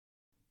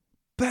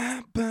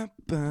Ba, ba,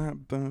 ba,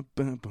 ba,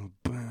 ba, ba,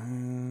 ba.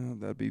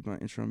 That'd be my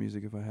intro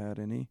music if I had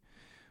any,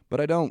 but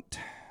I don't.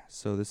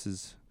 So this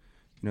is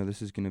going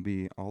to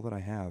be all that I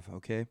have.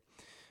 Okay.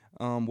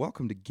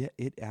 Welcome to Get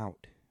It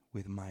Out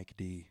with Mike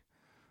D.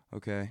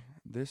 Okay.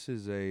 This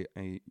is I've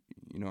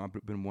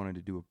been wanting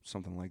to do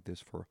something like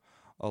this for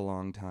a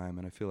long time,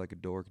 and I feel like a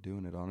dork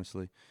doing it,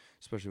 honestly,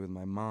 especially with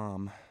my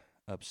mom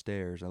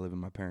upstairs. I live in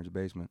my parents'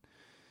 basement.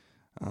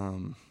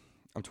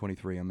 I'm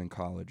 23. I'm in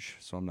college,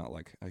 so I'm not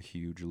like a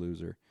huge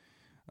loser.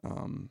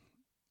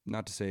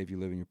 Not to say if you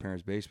live in your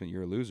parents' basement,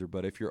 you're a loser,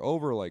 but if you're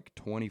over like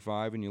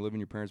 25 and you live in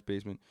your parents'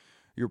 basement,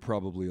 you're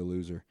probably a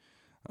loser.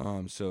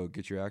 So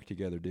get your act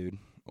together, dude,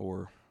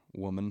 or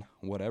woman,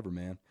 whatever,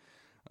 man,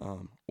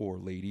 or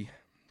lady.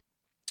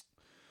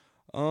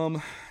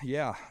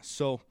 Yeah.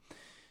 So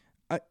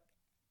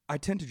I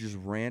tend to just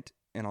rant,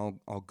 and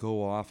I'll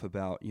go off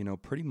about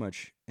pretty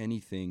much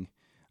anything.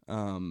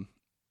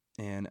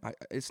 And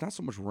it's not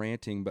so much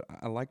ranting, but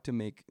I like to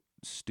make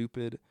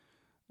stupid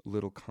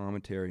little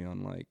commentary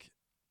on like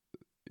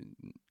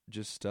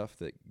just stuff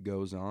that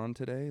goes on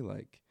today.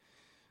 Like,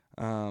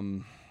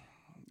 it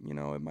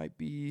might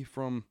be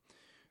from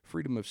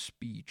freedom of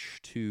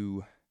speech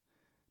to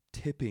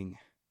tipping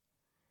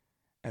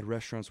at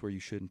restaurants where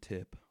you shouldn't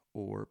tip,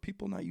 or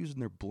people not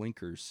using their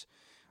blinkers.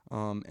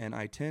 And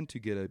I tend to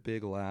get a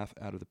big laugh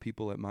out of the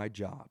people at my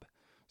job.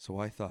 So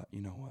I thought,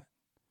 you know what?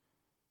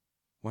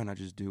 Why not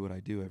just do what I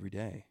do every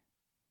day?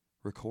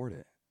 Record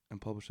it and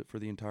publish it for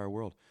the entire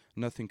world.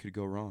 Nothing could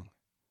go wrong.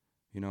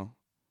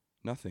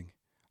 Nothing.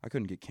 I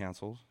couldn't get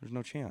canceled. There's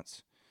no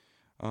chance.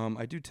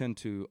 I do tend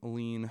to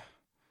lean,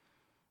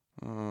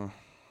 I'm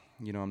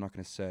not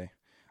going to say.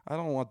 I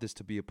don't want this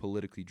to be a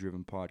politically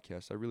driven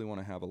podcast. I really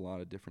want to have a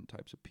lot of different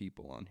types of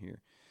people on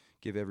here.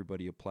 Give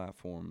everybody a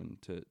platform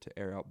and to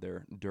air out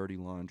their dirty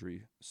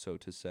laundry, so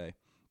to say.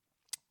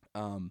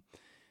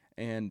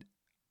 And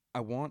I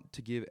want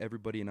to give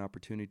everybody an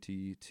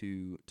opportunity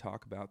to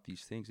talk about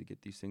these things and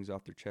get these things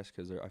off their chest,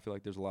 because I feel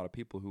like there's a lot of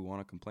people who want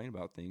to complain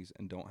about things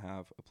and don't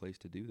have a place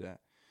to do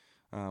that.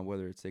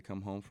 Whether it's they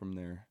come home from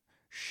their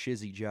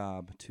shizzy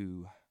job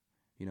to,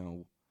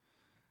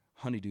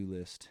 honeydew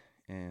list,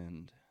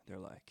 and they're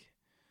like,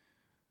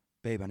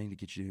 "Babe, I need to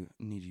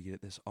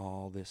get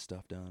all this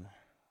stuff done,"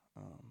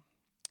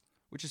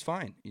 which is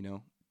fine.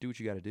 Do what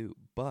you got to do.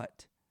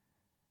 But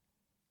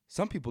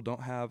some people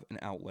don't have an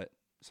outlet.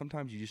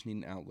 Sometimes you just need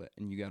an outlet,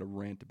 and you got to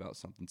rant about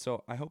something.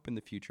 So I hope in the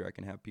future I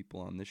can have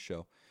people on this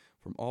show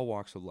from all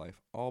walks of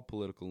life, all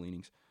political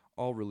leanings,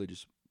 all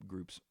religious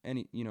groups,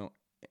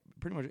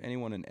 pretty much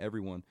anyone and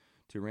everyone,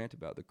 to rant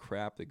about the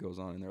crap that goes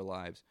on in their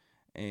lives.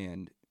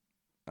 And,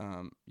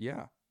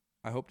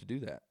 I hope to do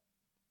that.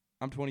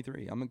 I'm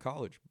 23. I'm in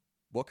college.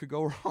 What could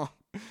go wrong?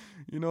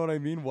 You know what I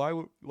mean? Why,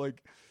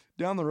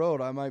 down the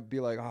road, I might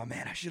be like, oh,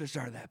 man, I should have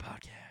started that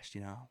podcast,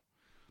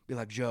 Be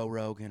like Joe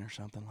Rogan or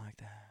something like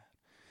that.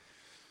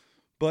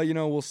 But,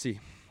 we'll see.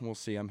 We'll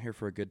see. I'm here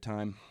for a good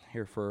time.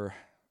 Here for a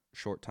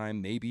short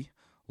time, maybe.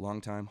 Long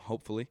time,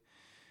 hopefully.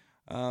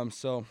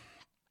 So,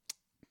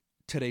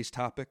 today's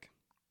topic,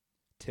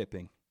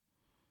 tipping.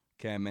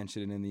 Okay, I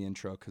mentioned it in the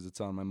intro because it's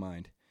on my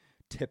mind.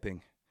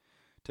 Tipping.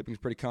 Tipping is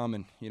pretty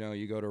common.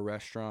 You go to a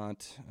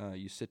restaurant,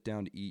 you sit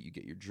down to eat, you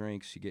get your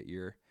drinks, you get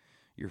your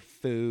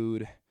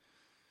food.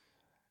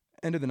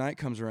 End of the night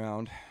comes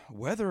around.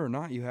 Whether or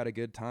not you had a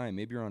good time,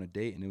 maybe you're on a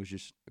date and it was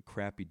just a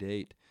crappy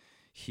date.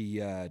 He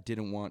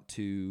didn't want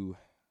to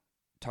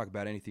talk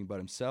about anything but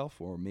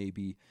himself, or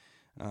maybe,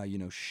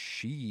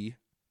 she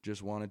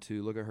just wanted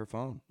to look at her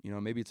phone.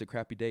 Maybe it's a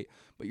crappy date,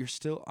 but you're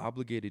still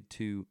obligated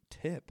to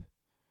tip.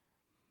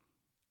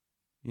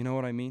 You know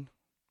what I mean?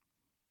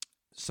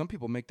 Some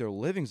people make their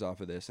livings off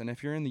of this, and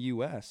if you're in the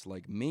U.S.,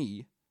 like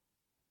me,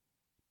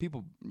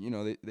 people,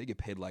 they get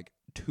paid like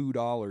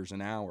 $2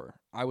 an hour.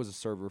 I was a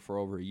server for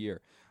over a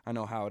year. I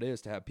know how it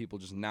is to have people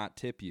just not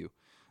tip you.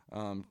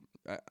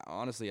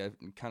 Honestly, I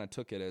kind of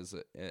took it as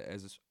a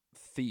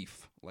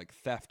thief, like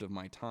theft of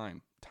my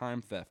time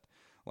theft.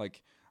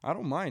 Like, I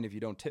don't mind if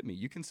you don't tip me.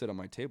 You can sit on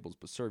my tables,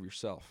 but serve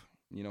yourself.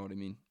 You know what I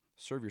mean?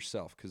 Serve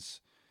yourself,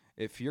 because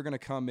if you're going to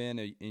come in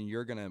and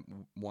you're going to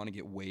want to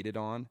get waited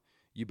on,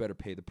 you better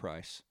pay the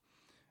price.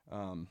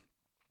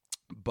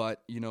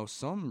 But,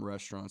 some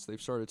restaurants, they've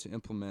started to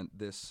implement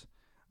this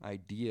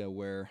idea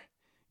where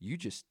you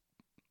just,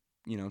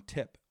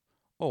 tip.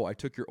 Oh, I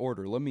took your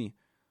order. Let me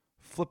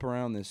flip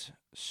around this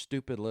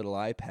stupid little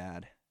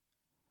iPad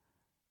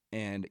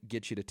and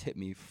get you to tip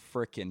me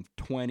frickin'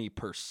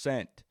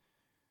 20%.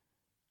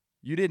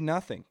 You did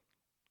nothing.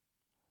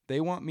 They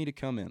want me to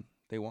come in.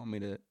 They want me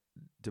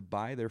to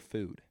buy their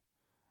food,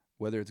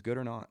 whether it's good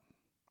or not,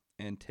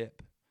 and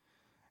tip.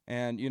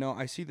 And,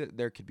 I see that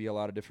there could be a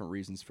lot of different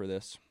reasons for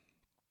this.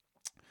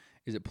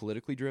 Is it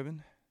politically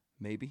driven?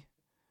 Maybe.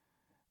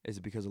 Is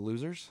it because of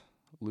losers?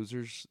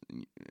 Losers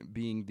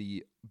being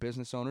the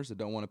business owners that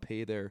don't want to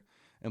pay their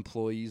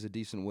employees a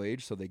decent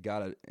wage, so they got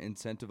to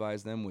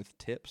incentivize them with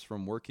tips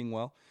from working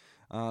well.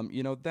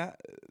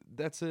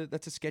 That's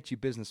a sketchy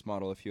business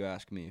model, if you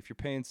ask me. If you're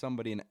paying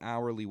somebody an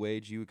hourly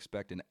wage, you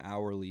expect an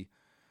hourly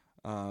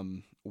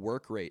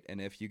work rate.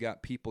 And if you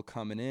got people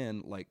coming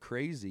in like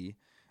crazy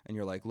and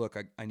you're like, look,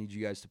 I need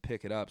you guys to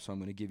pick it up, so I'm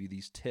going to give you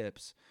these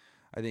tips,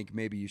 I think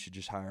maybe you should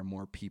just hire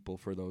more people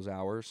for those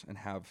hours and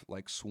have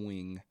like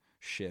swing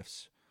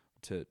shifts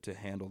to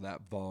handle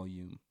that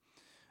volume.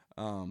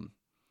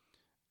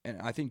 And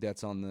I think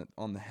that's on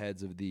the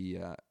heads of the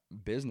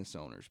business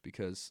owners,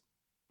 because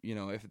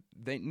if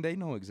they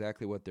know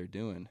exactly what they're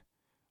doing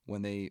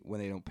when they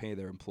don't pay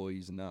their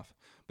employees enough.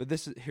 But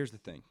here's the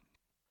thing.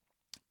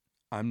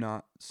 I'm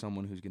not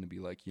someone who's going to be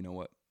like, you know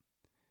what,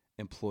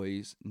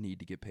 employees need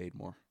to get paid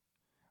more.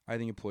 I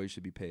think employees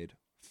should be paid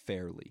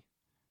fairly.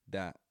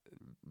 That's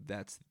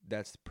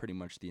pretty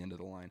much the end of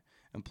the line.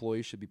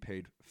 Employees should be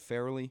paid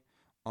fairly,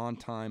 on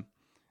time,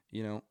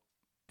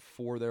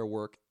 for their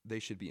work. They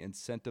should be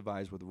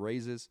incentivized with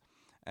raises,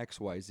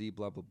 XYZ,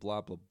 blah, blah,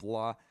 blah, blah,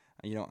 blah.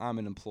 I'm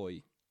an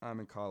employee. I'm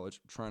in college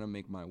trying to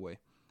make my way.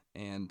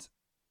 And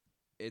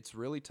it's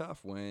really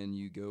tough when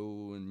you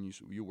go and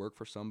you work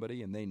for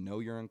somebody and they know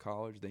you're in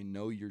college. They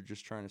know you're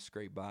just trying to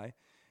scrape by,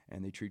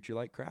 and they treat you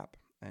like crap.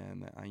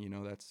 And,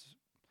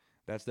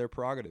 that's their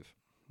prerogative.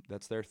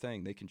 That's their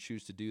thing. They can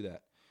choose to do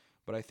that.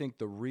 But I think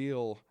the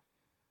real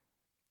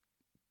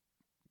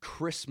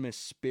Christmas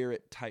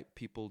spirit type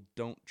people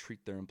don't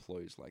treat their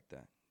employees like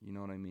that. You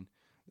know what I mean?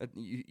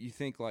 You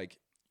think like,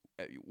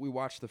 we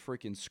watch the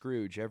freaking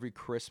Scrooge every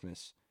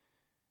Christmas,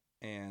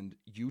 and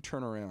you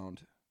turn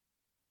around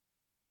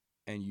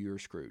and you're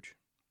Scrooge.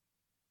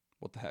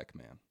 What the heck,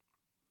 man?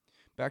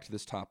 Back to the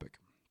topic,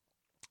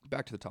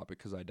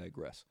 because I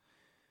digress.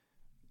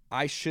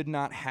 I should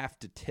not have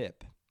to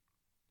tip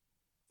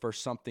for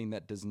something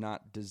that does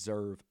not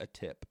deserve a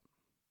tip.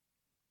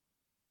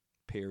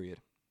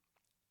 Period.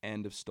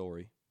 End of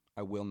story.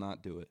 I will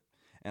not do it.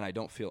 And I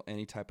don't feel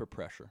any type of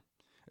pressure,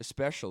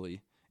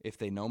 especially if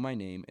they know my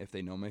name, if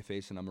they know my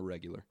face, and I'm a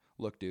regular.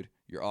 Look, dude,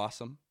 you're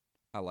awesome.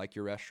 I like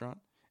your restaurant.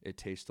 It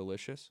tastes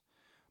delicious.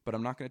 But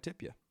I'm not going to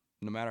tip you,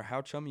 no matter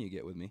how chummy you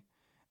get with me.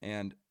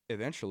 And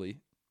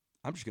eventually,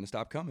 I'm just going to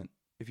stop coming.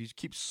 If you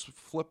keep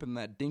flipping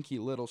that dinky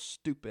little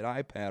stupid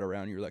iPad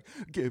around, you're like,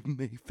 give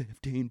me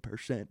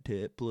 15%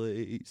 tip,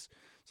 please.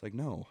 It's like,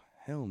 no,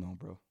 hell no,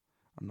 bro.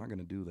 I'm not going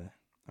to do that.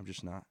 I'm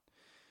just not.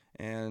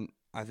 And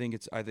I think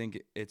it's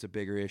a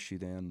bigger issue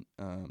than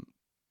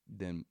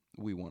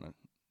we want to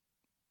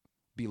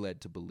be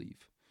led to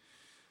believe.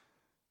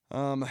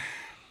 Yeah,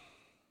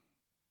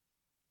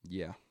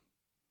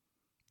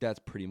 that's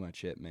pretty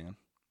much it, man.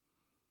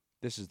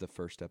 This is the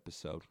first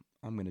episode.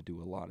 I'm going to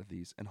do a lot of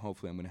these, and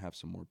hopefully I'm going to have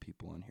some more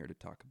people on here to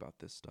talk about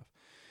this stuff.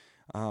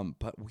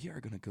 But we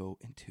are going to go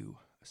into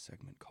a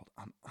segment called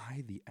Am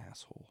I the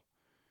Asshole?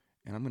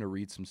 And I'm going to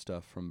read some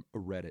stuff from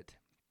Reddit.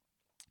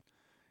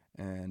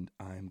 And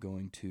I'm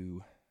going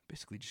to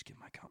basically just give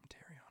my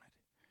commentary on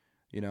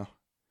it.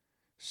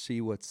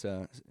 See what's,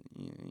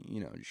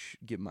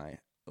 give my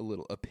a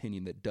little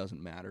opinion that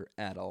doesn't matter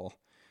at all.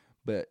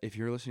 But if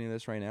you're listening to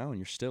this right now and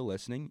you're still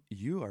listening,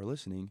 you are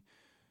listening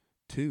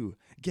to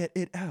Get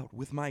It Out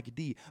with Mike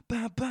D.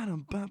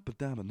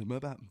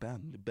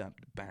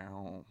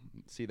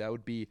 See, that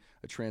would be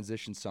a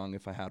transition song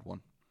if I had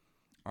one.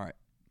 All right.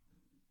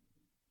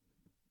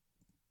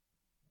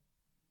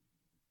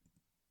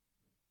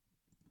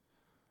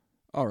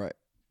 All right.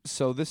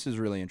 So this is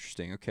really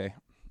interesting, okay?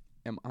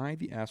 Am I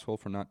the asshole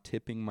for not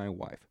tipping my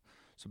wife?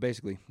 So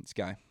basically, this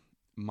guy,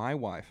 my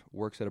wife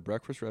works at a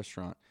breakfast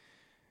restaurant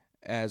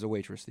as a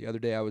waitress. The other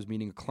day, I was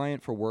meeting a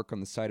client for work on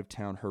the side of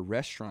town her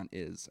restaurant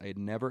is. I had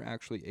never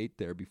actually ate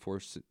there before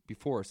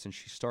since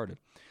she started,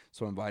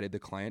 so I invited the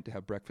client to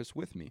have breakfast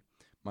with me.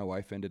 My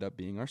wife ended up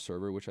being our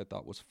server, which I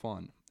thought was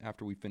fun.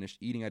 After we finished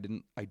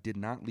eating, I did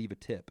not leave a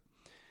tip.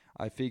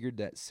 I figured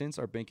that since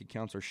our bank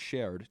accounts are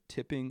shared,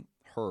 tipping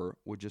her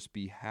would just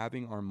be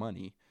having our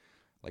money,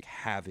 like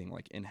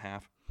in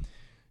half,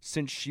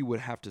 since she would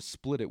have to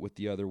split it with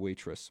the other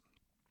waitress.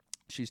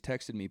 She's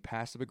texted me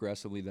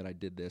passive-aggressively that I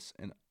did this,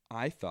 and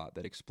I thought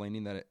that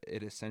explaining that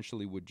it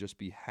essentially would just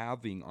be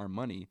having our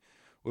money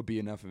would be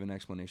enough of an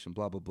explanation,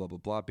 blah, blah, blah, blah,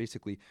 blah.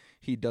 Basically,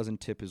 he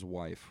doesn't tip his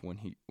wife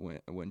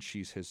when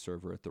she's his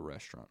server at the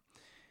restaurant.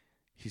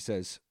 He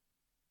says,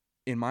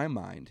 in my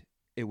mind,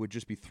 it would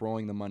just be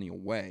throwing the money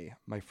away.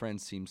 My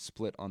friends seem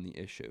split on the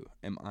issue.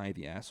 Am I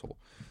the asshole?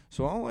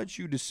 So I'll let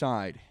you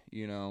decide,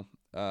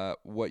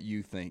 what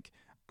you think.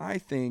 I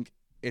think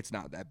it's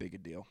not that big a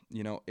deal.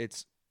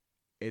 It's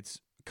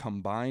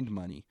combined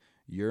money.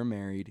 You're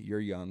married. You're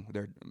young.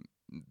 They're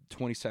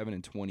 27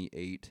 and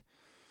 28.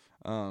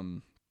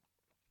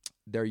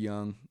 They're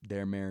young.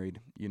 They're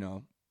married.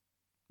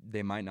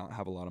 They might not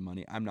have a lot of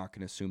money. I'm not going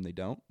to assume they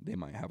don't. They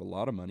might have a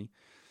lot of money.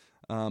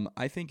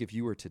 I think if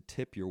you were to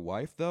tip your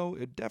wife, though,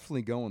 it'd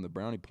definitely go in the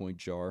brownie point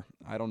jar.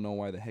 I don't know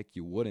why the heck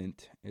you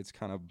wouldn't. It's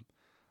kind of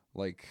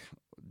like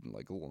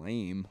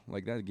lame.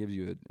 Like, that gives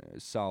you a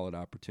solid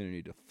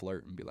opportunity to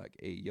flirt and be like,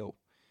 hey, yo,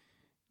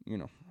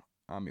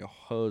 I'm your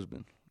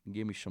husband.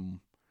 Give me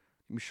some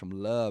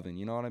love, and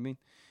you know what I mean?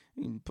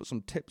 You can put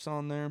some tips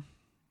on there.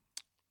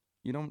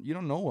 You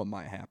don't know what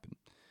might happen.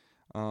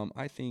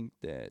 I think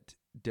that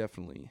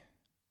definitely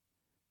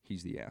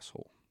he's the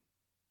asshole.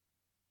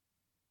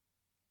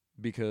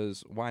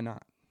 because why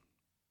not?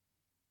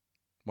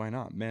 Why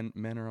not? Men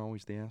are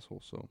always the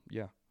asshole. So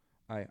yeah,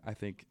 I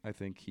think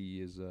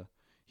he is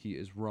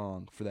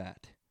wrong for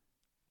that.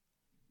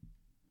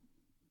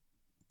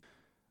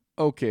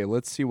 Okay,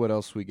 let's see what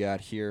else we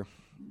got here.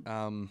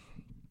 Am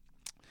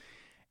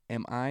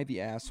I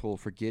the asshole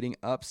for getting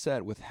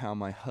upset with how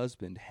my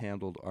husband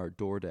handled our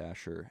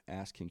DoorDasher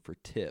asking for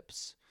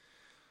tips?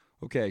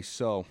 Okay,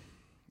 so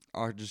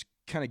I'll just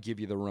kind of give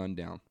you the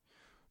rundown.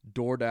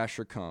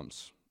 DoorDasher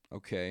comes,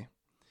 okay?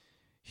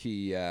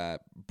 He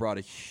brought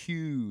a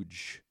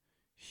huge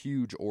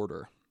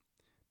order.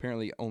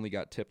 Apparently only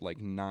got tipped like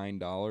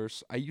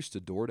 $9. I used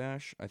to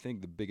DoorDash. I think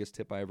the biggest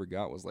tip I ever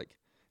got was like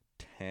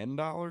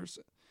 $10,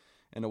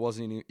 and it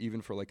wasn't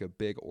even for like a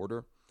big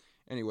order.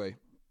 Anyway,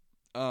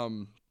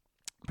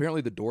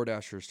 apparently the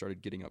DoorDasher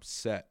started getting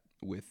upset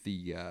with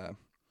the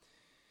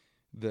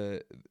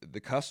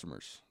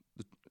customers,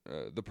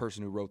 the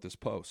person who wrote this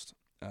post.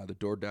 The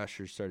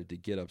DoorDasher started to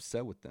get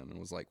upset with them and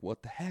was like,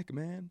 "What the heck,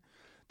 man?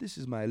 This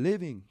is my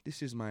living.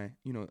 This is my,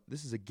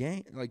 this is a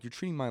game. Like, you're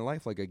treating my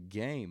life like a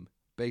game,"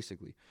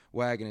 basically,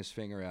 wagging his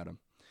finger at him.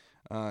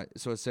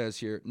 So it says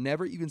here,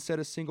 never even said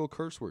a single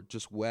curse word,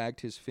 just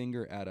wagged his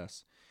finger at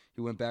us. He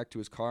went back to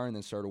his car and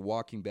then started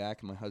walking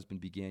back, and my husband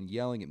began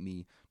yelling at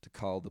me to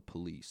call the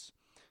police.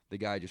 The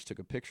guy just took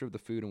a picture of the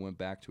food and went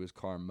back to his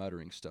car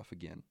muttering stuff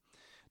again.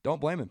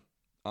 Don't blame him,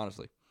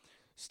 honestly.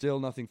 Still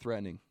nothing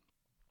threatening.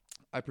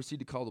 I proceed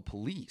to call the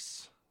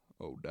police.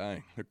 Oh,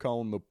 dang. They're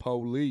calling the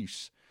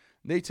police.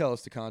 They tell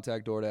us to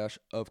contact DoorDash,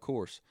 of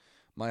course.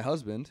 My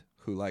husband,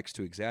 who likes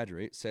to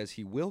exaggerate, says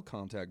he will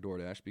contact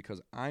DoorDash because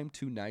I'm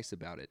too nice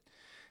about it,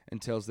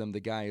 and tells them the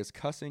guy is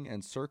cussing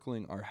and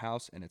circling our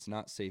house and it's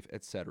not safe,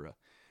 etc.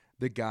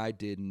 The guy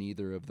did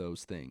neither of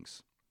those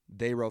things.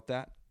 They wrote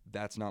that.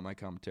 That's not my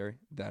commentary.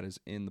 That is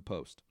in the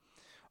post.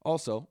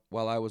 Also,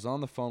 while I was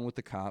on the phone with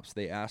the cops,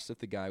 they asked if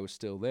the guy was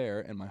still there,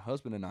 and my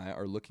husband and I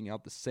are looking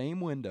out the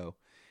same window,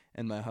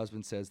 and my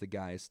husband says the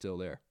guy is still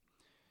there.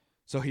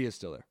 So he is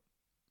still there.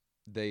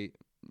 They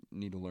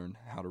need to learn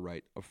how to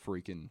write a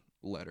freaking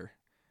letter.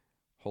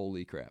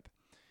 Holy crap.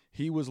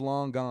 He was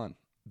long gone.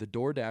 The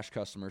DoorDash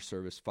customer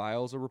service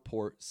files a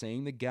report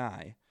saying the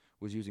guy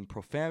was using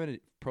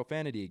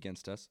profanity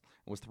against us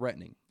and was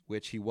threatening,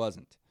 which he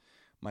wasn't.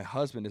 My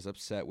husband is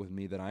upset with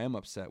me that I am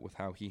upset with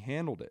how he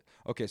handled it.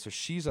 Okay, so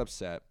she's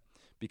upset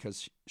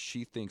because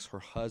she thinks her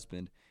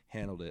husband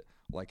handled it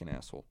like an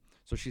asshole.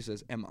 So she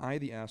says, am I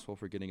the asshole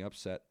for getting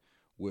upset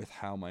with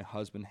how my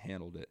husband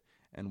handled it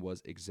and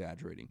was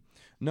exaggerating?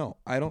 No,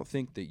 I don't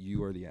think that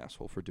you are the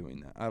asshole for doing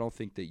that. I don't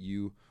think that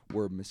you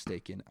were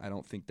mistaken. I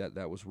don't think that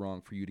that was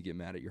wrong for you to get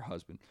mad at your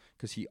husband,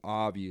 because he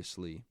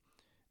obviously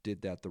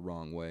did that the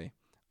wrong way.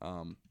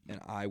 And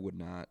I would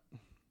not,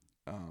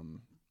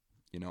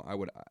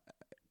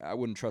 I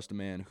wouldn't trust a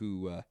man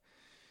who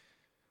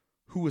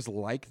was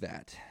like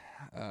that.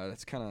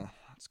 It's kind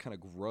of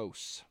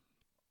gross.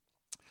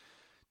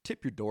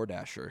 Tip your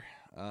DoorDasher.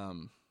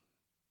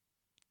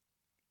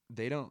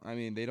 They don't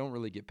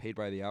really get paid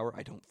by the hour,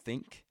 I don't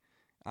think.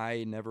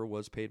 I never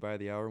was paid by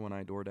the hour when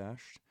I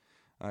DoorDashed.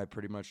 I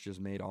pretty much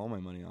just made all my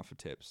money off of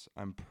tips.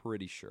 I'm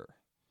pretty sure.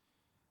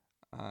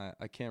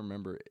 I can't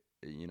remember,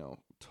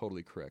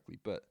 totally correctly,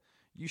 but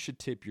you should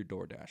tip your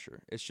DoorDasher.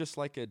 It's just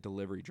like a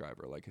delivery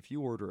driver. Like, if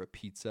you order a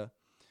pizza,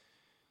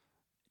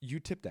 you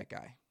tip that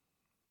guy,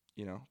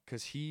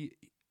 because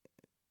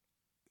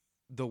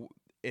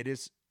it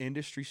is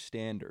industry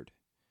standard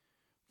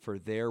for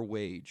their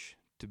wage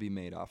to be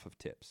made off of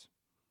tips.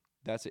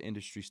 That's an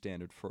industry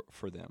standard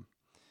for them.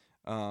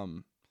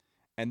 And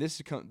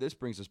this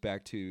brings us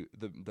back to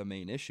the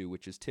main issue,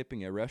 which is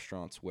tipping at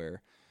restaurants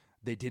where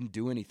they didn't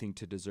do anything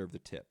to deserve the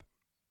tip.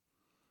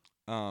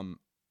 What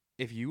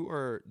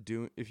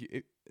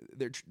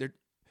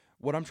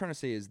I'm trying to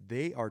say is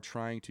they are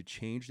trying to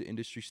change the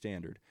industry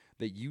standard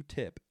that you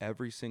tip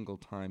every single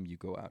time you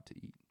go out to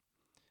eat.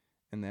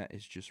 And that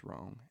is just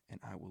wrong.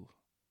 And I will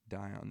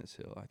die on this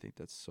hill. I think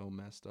that's so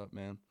messed up,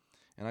 man.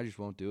 And I just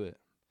won't do it.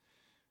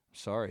 I'm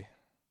sorry.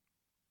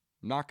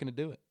 I'm not going to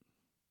do it.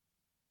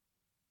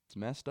 It's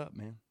messed up,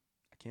 man.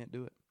 I can't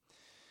do it.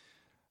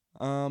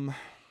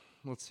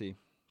 Let's see.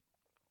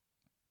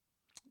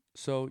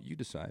 So you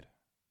decide.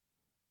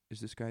 Is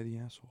this guy the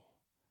asshole?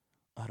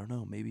 I don't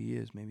know. Maybe he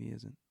is. Maybe he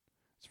isn't.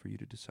 It's for you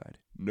to decide.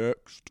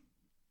 Next.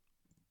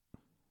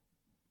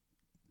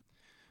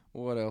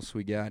 What else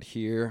we got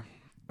here?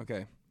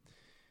 Okay.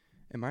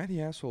 Am I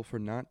the asshole for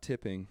not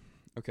tipping?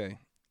 Okay.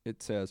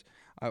 It says,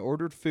 I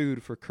ordered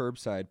food for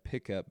curbside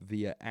pickup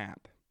via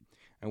app.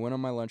 I went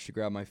on my lunch to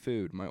grab my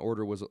food. My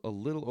order was a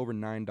little over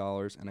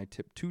 $9, and I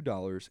tipped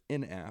 $2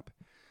 in app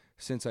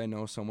since I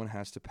know someone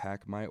has to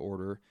pack my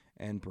order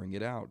and bring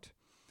it out.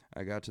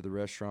 I got to the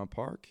restaurant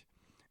park,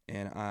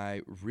 and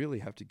I really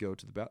have to go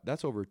to the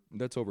that's over a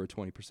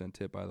 20%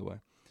 tip, by the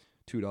way.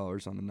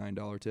 $2 on the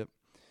 $9 tip.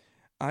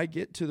 I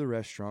get to the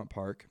restaurant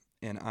park,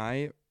 and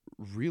I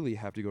really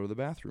have to go to the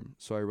bathroom.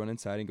 So I run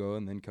inside and go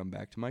and then come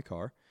back to my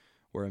car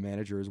where a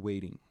manager is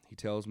waiting. He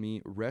tells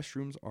me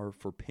restrooms are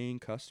for paying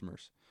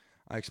customers.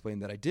 I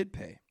explained that I did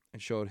pay.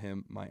 and showed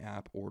him my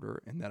app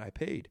order and that I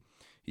paid.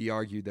 He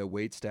argued that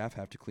wait staff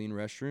have to clean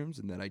restrooms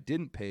and that I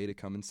didn't pay to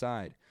come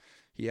inside.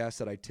 He asked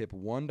that I tip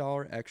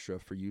 $1 extra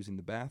for using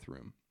the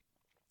bathroom.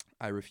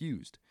 I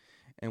refused,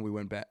 and we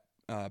went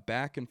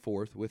back and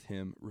forth with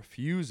him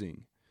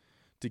refusing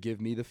to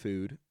give me the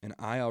food and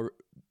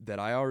that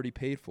I already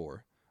paid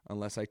for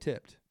unless I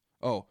tipped.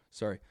 Oh,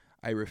 sorry.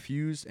 I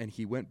refused, and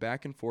he went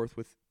back and forth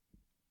with.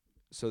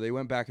 So they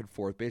went back and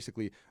forth.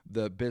 Basically,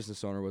 the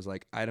business owner was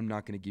like, I'm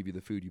not going to give you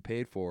the food you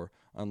paid for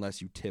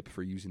unless you tip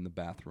for using the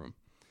bathroom.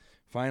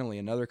 Finally,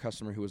 another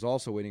customer who was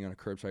also waiting on a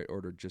curbside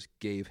order just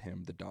gave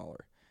him the $1.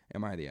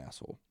 Am I the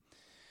asshole?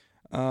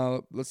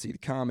 Let's see the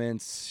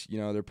comments.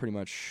 They're pretty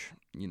much,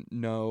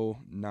 no,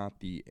 not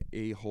the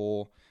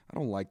a-hole. I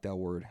don't like that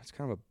word. It's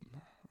kind of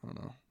I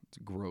don't know. It's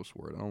a gross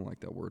word. I don't like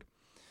that word.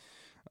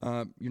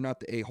 You're not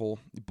the a-hole.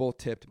 You both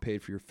tipped and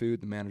paid for your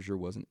food. The manager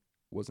was an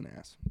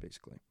ass,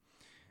 basically.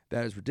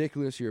 That is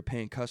ridiculous. You're a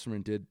paying customer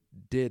and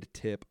did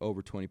tip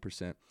over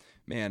 20%.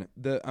 Man,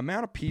 the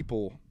amount of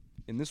people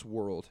in this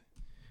world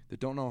that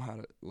don't know how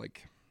to,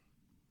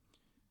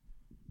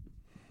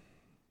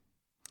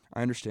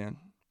 I understand.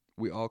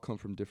 We all come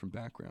from different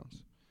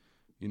backgrounds.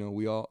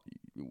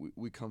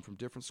 We come from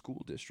different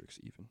school districts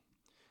even.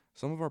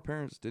 Some of our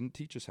parents didn't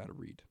teach us how to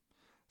read.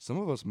 Some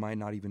of us might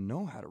not even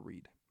know how to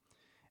read.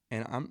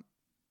 And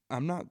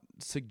I'm not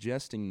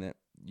suggesting that,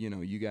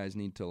 you guys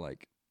need to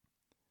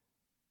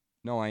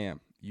no, I am.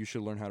 You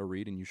should learn how to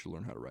read and you should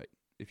learn how to write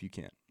if you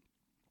can.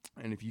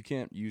 And if you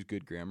can't use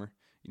good grammar,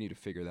 you need to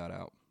figure that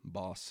out,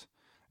 boss.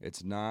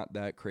 It's not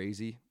that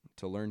crazy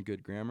to learn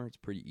good grammar. It's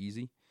pretty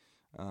easy.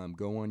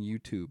 Go on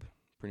YouTube.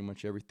 Pretty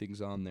much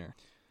everything's on there.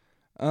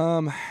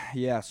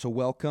 Yeah, so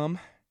welcome.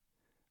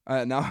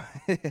 Now,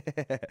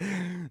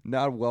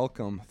 not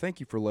welcome. Thank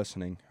you for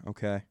listening,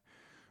 okay?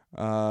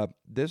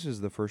 This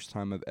is the first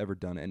time I've ever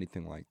done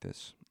anything like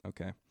this,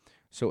 okay?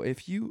 So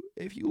if you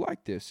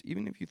like this,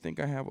 even if you think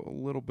I have a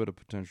little bit of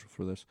potential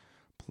for this,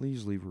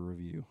 please leave a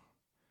review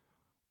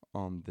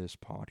on this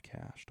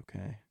podcast,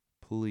 okay?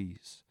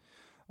 Please.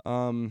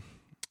 And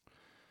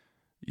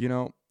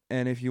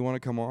if you want to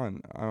come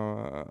on,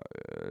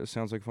 it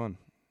sounds like fun.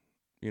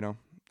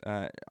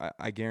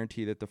 I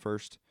guarantee that the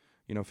first,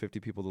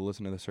 50 people to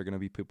listen to this are going to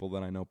be people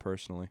that I know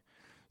personally.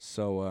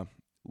 So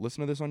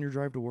listen to this on your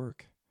drive to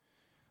work.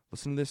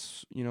 Listen to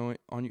this,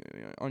 on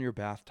your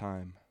bath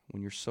time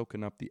when you're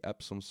soaking up the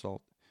Epsom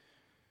salt,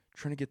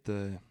 trying to get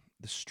the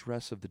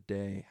stress of the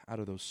day out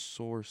of those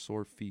sore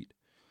feet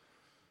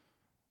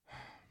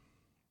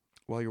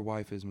while your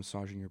wife is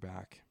massaging your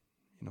back.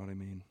 You know what I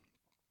mean?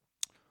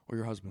 Or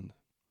your husband.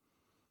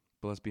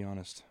 But let's be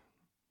honest.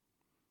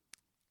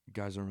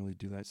 Guys don't really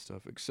do that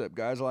stuff, except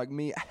guys like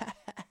me.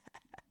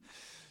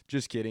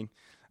 Just kidding.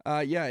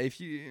 Yeah, if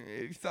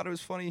you thought it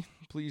was funny,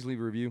 please leave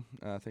a review.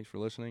 Thanks for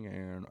listening,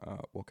 and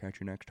we'll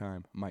catch you next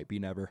time. Might be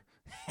never.